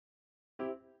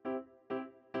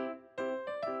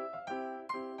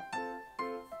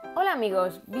Hola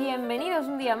amigos, bienvenidos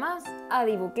un día más a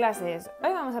Dibuclases.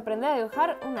 Hoy vamos a aprender a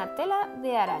dibujar una tela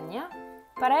de araña.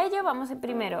 Para ello vamos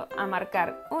primero a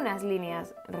marcar unas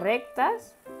líneas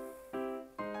rectas,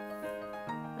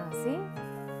 así,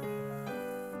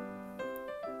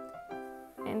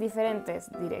 en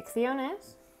diferentes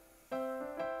direcciones.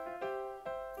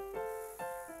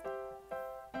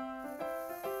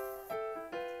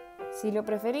 Si lo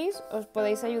preferís, os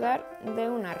podéis ayudar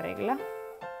de una regla.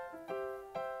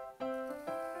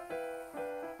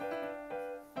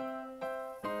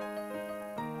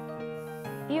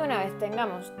 Y una vez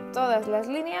tengamos todas las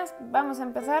líneas, vamos a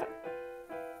empezar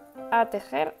a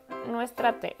tejer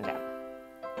nuestra tela.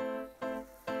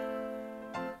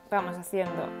 Vamos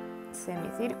haciendo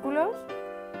semicírculos.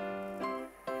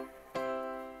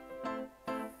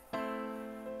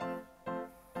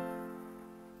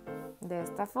 De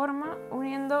esta forma,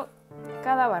 uniendo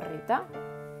cada barrita.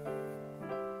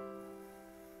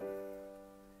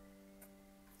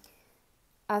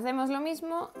 Hacemos lo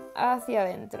mismo hacia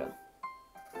adentro.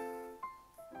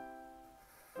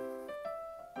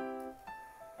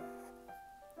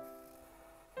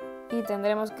 Y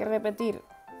tendremos que repetir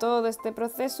todo este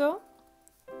proceso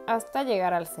hasta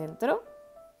llegar al centro.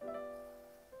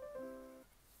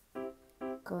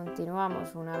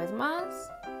 Continuamos una vez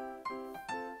más.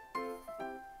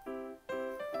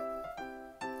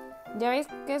 Ya veis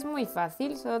que es muy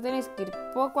fácil, solo tenéis que ir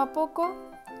poco a poco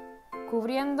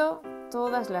cubriendo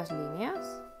todas las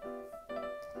líneas.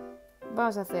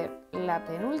 Vamos a hacer la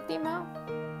penúltima.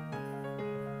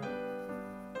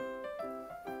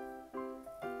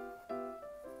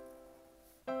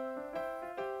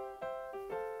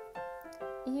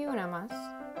 Y una más.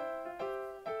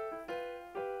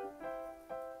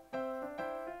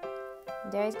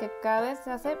 Ya veis que cada vez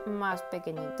se hace más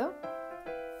pequeñito.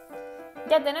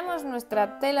 Ya tenemos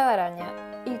nuestra tela de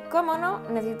araña y, como no,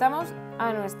 necesitamos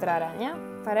a nuestra araña.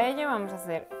 Para ello vamos a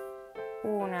hacer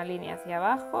una línea hacia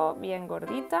abajo, bien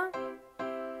gordita,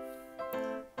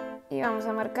 y vamos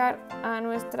a marcar a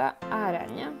nuestra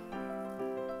araña.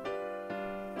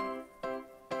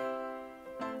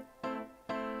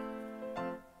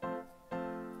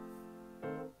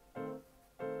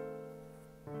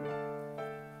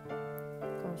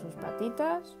 Con sus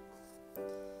patitas.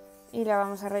 Y la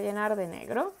vamos a rellenar de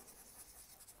negro.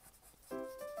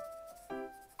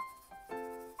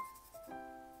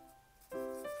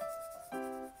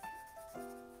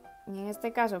 Y en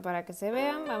este caso, para que se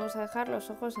vean, vamos a dejar los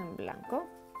ojos en blanco.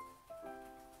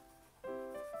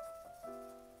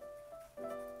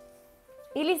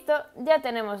 Y listo, ya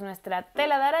tenemos nuestra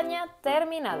tela de araña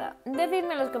terminada.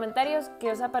 Decidme en los comentarios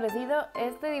qué os ha parecido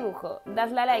este dibujo.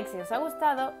 Dadle a like si os ha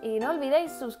gustado y no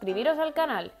olvidéis suscribiros al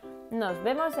canal. Nos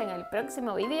vemos en el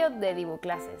próximo vídeo de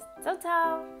Dibuclases. ¡Chao,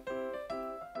 chao!